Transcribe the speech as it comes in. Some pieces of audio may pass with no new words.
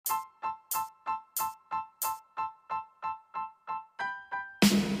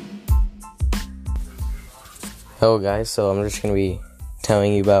Hello guys, so I'm just going to be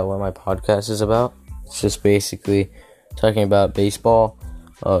telling you about what my podcast is about. It's just basically talking about baseball,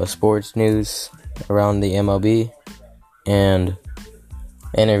 sports news around the MLB, and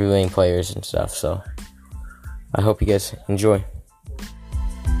interviewing players and stuff. So I hope you guys enjoy.